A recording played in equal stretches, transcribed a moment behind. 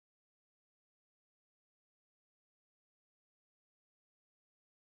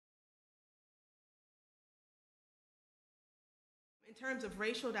In terms of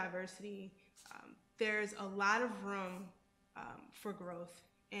racial diversity, there's a lot of room for growth,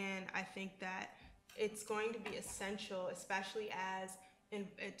 and I think that it's going to be essential, especially as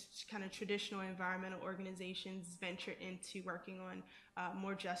kind of traditional environmental organizations venture into working on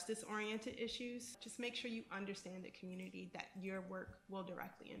more justice-oriented issues. Just make sure you understand the community that your work will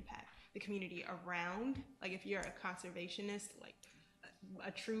directly impact. The community around, like if you're a conservationist, like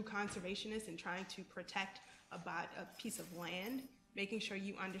a true conservationist and trying to protect a piece of land, making sure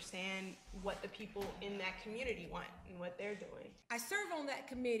you understand what the people in that community want and what they're doing. I serve on that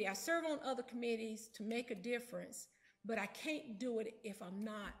committee. I serve on other committees to make a difference, but I can't do it if I'm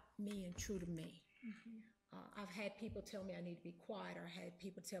not me and true to me. I've had people tell me I need to be quiet, or I had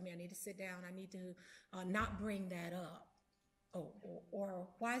people tell me I need to sit down, I need to not bring that up. Or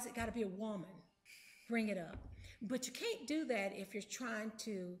why has it got to be a woman? Bring it up. But you can't do that if you're trying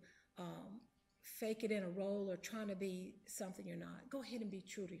to fake it in a role or trying to be something you're not. Go ahead and be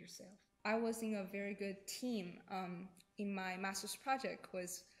true to yourself. I was in a very good team in my master's project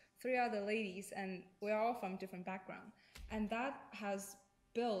with 3 other ladies, and we're all from different backgrounds. And that has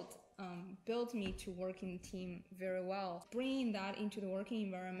built me to work in a team very well. Bringing that into the working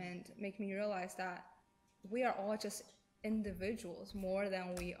environment make me realize that we are all just individuals more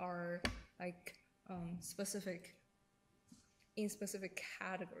than we are like specific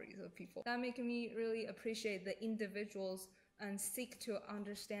categories of people. That make me really appreciate the individuals and seek to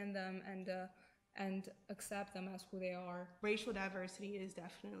understand them and accept them as who they are. Racial diversity is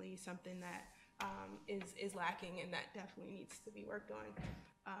definitely something that is lacking, and that definitely needs to be worked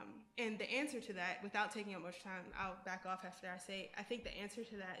on. And the answer to that, without taking up much time, I'll back off after I think the answer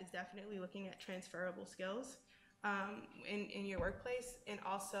to that is definitely looking at transferable skills in your workplace, and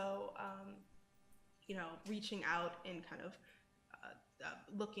also reaching out and kind of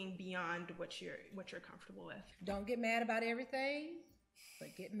looking beyond what you're comfortable with. Don't get mad about everything,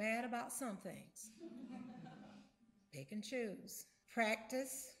 but get mad about some things. Pick and choose.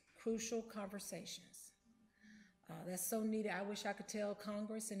 Practice crucial conversations. That's so needed. I wish I could tell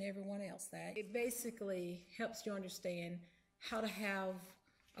Congress and everyone else that. It basically helps you understand how to have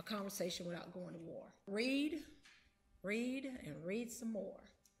a conversation without going to war. Read, and read some more.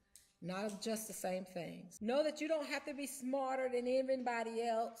 Not just the same things. Know that you don't have to be smarter than anybody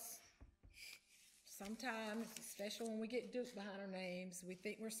else. Sometimes, especially when we get duped behind our names, we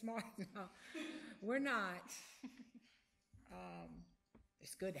think we're smart. No, we're not.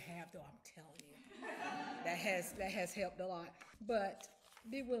 It's good to have, though, I'm telling you. That has helped a lot. But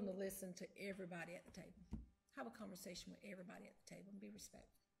be willing to listen to everybody at the table. Have a conversation with everybody at the table and be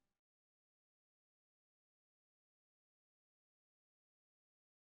respectful.